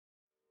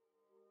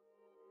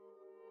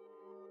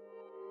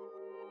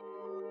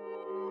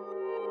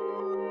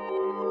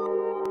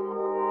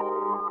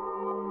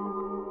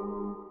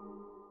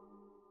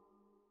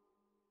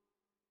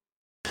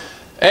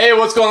Hey,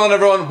 what's going on,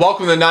 everyone?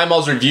 Welcome to the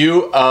 9Miles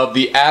review of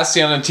the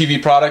ASEAN and TV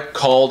product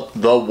called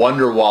the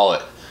Wonder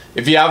Wallet.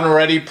 If you haven't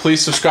already, please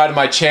subscribe to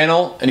my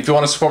channel, and if you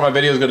want to support my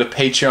videos, go to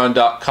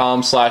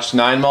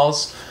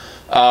patreon.com/9miles.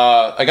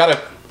 I got a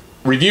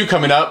review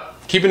coming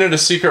up, keeping it a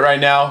secret right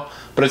now,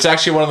 but it's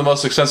actually one of the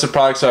most expensive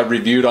products I've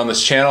reviewed on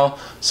this channel,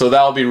 so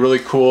that'll be really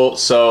cool.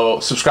 So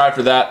subscribe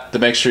for that to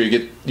make sure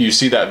you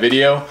see that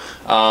video.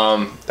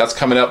 That's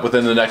coming up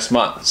within the next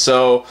month.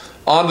 So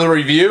on to the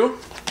review.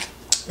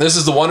 This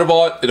is the Wonder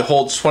Wallet. It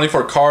holds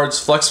 24 cards,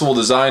 flexible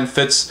design,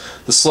 fits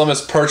the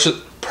slimmest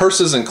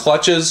purses and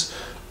clutches,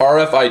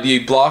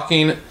 RFID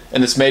blocking,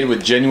 and it's made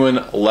with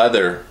genuine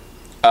leather.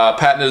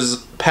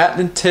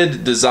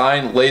 Patented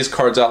design, lays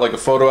cards out like a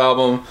photo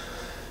album,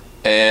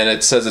 and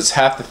it says it's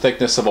half the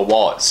thickness of a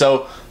wallet.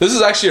 So this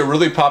is actually a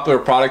really popular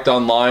product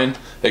online.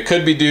 It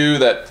could be due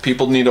that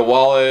people need a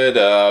wallet,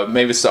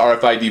 maybe it's the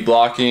RFID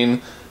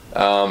blocking.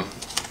 I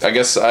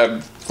guess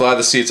I'm glad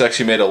to see it's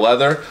actually made of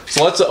leather.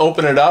 So let's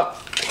open it up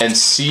and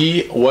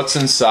see what's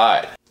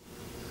inside.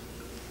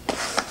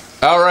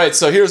 Alright,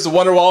 so here's the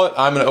Wonder Wallet.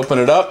 I'm going to open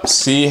it up,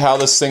 see how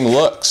this thing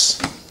looks.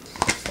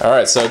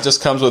 Alright, so it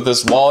just comes with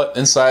this wallet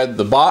inside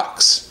the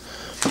box.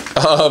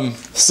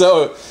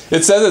 So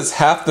it says it's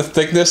half the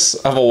thickness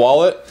of a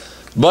wallet,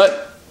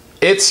 but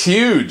it's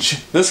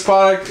huge. This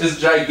product is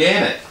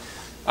gigantic.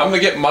 I'm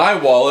going to get my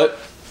wallet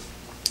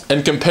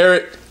and compare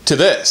it to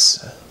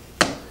this.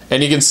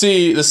 And you can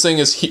see this thing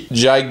is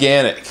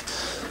gigantic.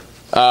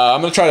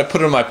 I'm gonna try to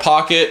put it in my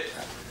pocket,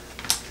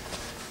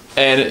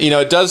 and you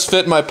know, it does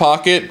fit in my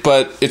pocket,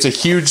 but it's a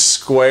huge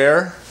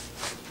square.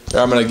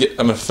 I'm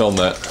gonna film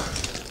that.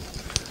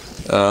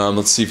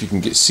 Let's see if you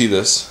can see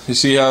this. You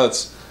see how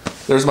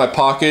there's my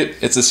pocket.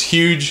 It's this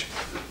huge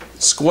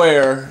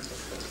square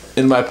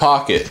in my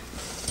pocket.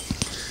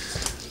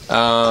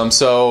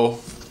 So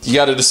you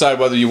got to decide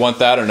whether you want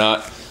that or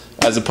not,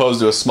 as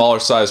opposed to a smaller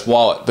size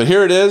wallet. But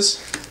here it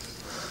is.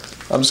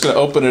 I'm just gonna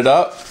open it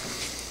up.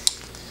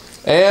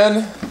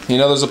 And you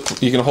know,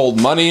 you can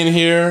hold money in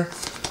here,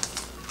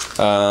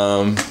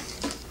 and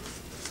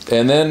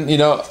then you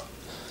know,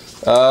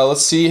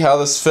 let's see how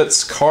this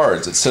fits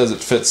cards. It says it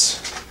fits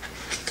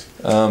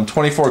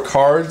 24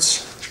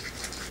 cards.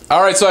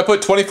 All right, so I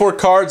put 24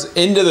 cards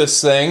into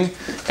this thing,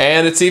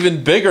 and it's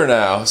even bigger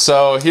now.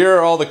 So here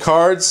are all the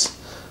cards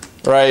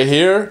right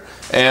here,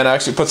 and I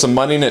actually put some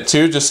money in it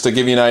too, just to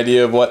give you an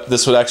idea of what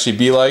this would actually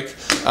be like.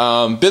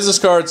 Business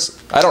cards,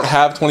 I don't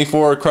have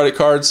 24 credit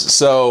cards,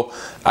 so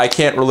I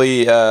can't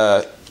really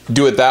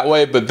do it that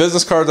way, but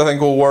business cards I think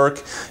will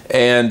work,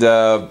 and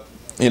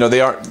you know,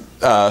 they aren't,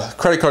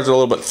 credit cards are a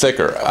little bit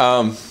thicker.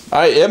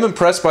 I am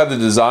impressed by the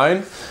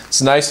design.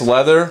 It's nice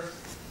leather,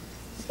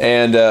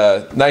 and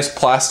nice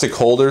plastic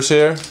holders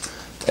here,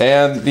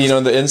 and you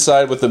know, the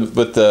inside with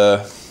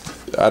the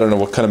I don't know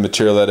what kind of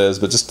material that is,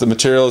 but just the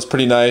material is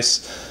pretty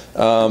nice.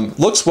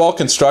 Looks well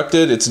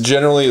constructed. It's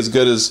generally as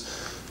good as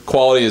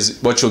quality as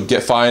what you'll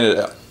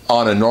find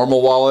on a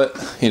normal wallet,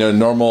 you know,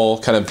 normal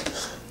kind of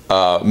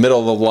middle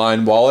of the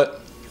line wallet.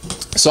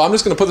 So I'm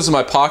just going to put this in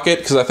my pocket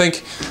because I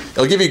think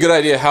it'll give you a good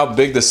idea how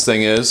big this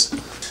thing is.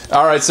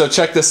 Alright, so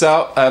check this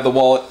out. I have the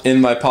wallet in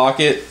my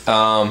pocket.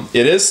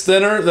 It is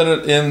thinner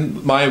than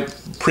in my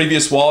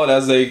previous wallet,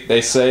 as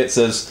they say. It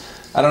says,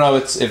 I don't know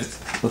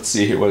if let's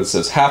see here what it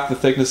says, half the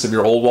thickness of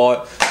your old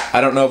wallet.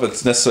 I don't know if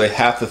it's necessarily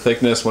half the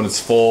thickness when it's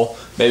full,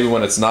 maybe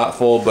when it's not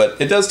full,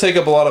 but it does take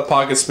up a lot of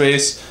pocket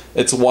space.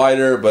 It's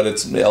wider, but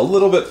it's a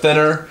little bit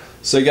thinner,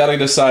 so you gotta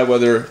decide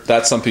whether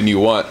that's something you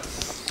want.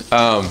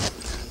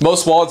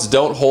 Most wallets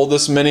don't hold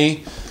this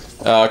many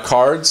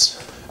cards.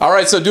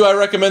 Alright, so do I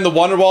recommend the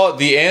Wonder Wallet?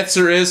 The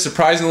answer is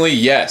surprisingly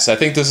yes. I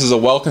think this is a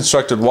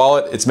well-constructed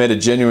wallet. It's made of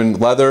genuine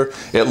leather.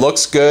 It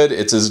looks good.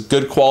 It's as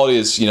good quality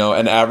as, you know,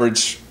 an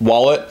average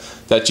wallet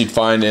that you'd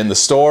find in the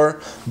store.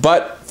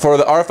 But for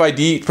the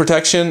RFID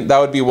protection, that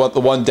would be the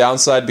one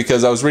downside,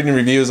 because I was reading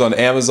reviews on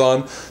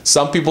Amazon.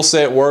 Some people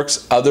say it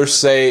works. Others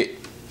say,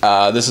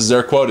 this is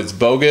their quote, it's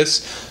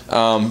bogus.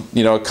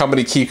 You know,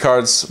 company key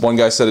cards, one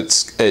guy said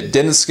it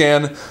didn't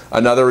scan.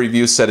 Another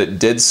review said it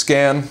did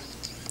scan.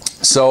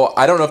 So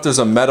I don't know if there's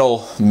a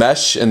metal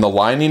mesh in the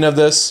lining of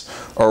this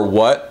or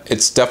what.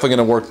 It's definitely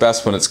going to work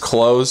best when it's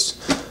closed,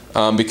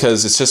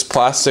 because it's just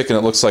plastic and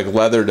it looks like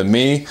leather to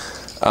me.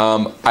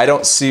 I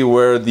don't see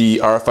where the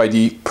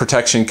RFID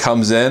protection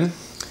comes in.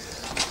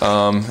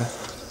 And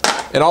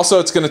also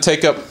it's going to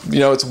take up, you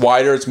know, it's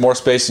wider, it's more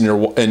space in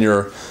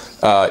your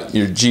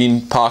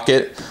jean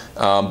pocket,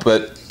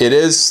 but it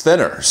is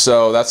thinner,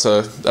 so that's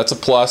a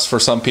plus for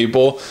some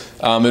people.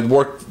 It'd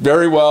work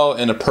very well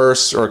in a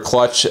purse or a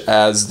clutch,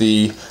 as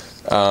the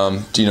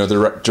you know,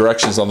 the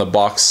directions on the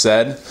box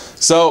said.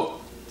 So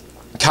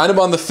kind of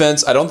on the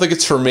fence. I don't think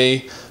it's for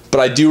me, but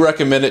I do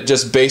recommend it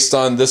just based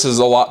on this is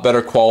a lot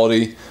better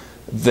quality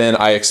than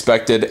I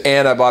expected,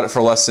 and I bought it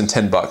for less than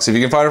 10 bucks. If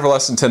you can find it for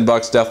less than 10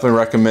 bucks, definitely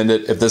recommend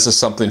it if this is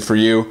something for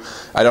you.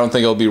 I don't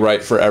think it'll be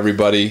right for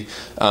everybody,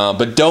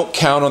 but don't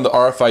count on the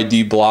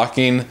RFID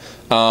blocking.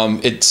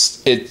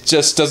 It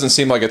just doesn't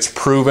seem like it's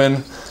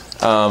proven.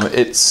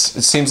 it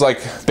seems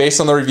like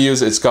based on the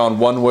reviews, it's gone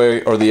one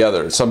way or the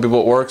other. Some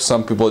people it works,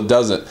 some people it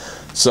doesn't.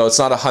 So it's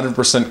not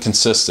 100%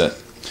 consistent.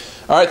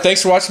 All right,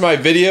 thanks for watching my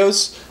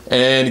videos,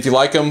 and if you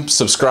like them,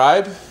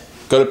 subscribe.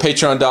 Go to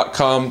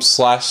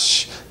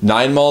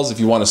patreon.com/9malls if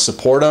you want to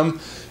support them.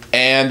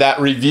 And that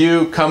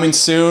review coming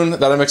soon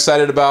that I'm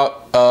excited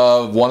about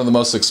of one of the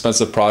most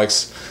expensive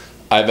products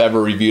I've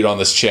ever reviewed on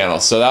this channel.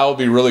 So that will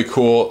be really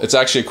cool. It's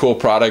actually a cool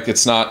product.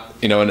 It's not,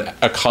 you know,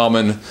 a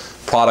common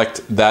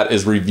product that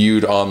is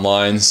reviewed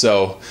online.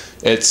 So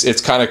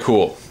it's kind of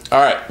cool. All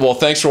right, well,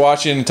 thanks for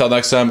watching. Until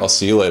next time, I'll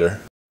see you later.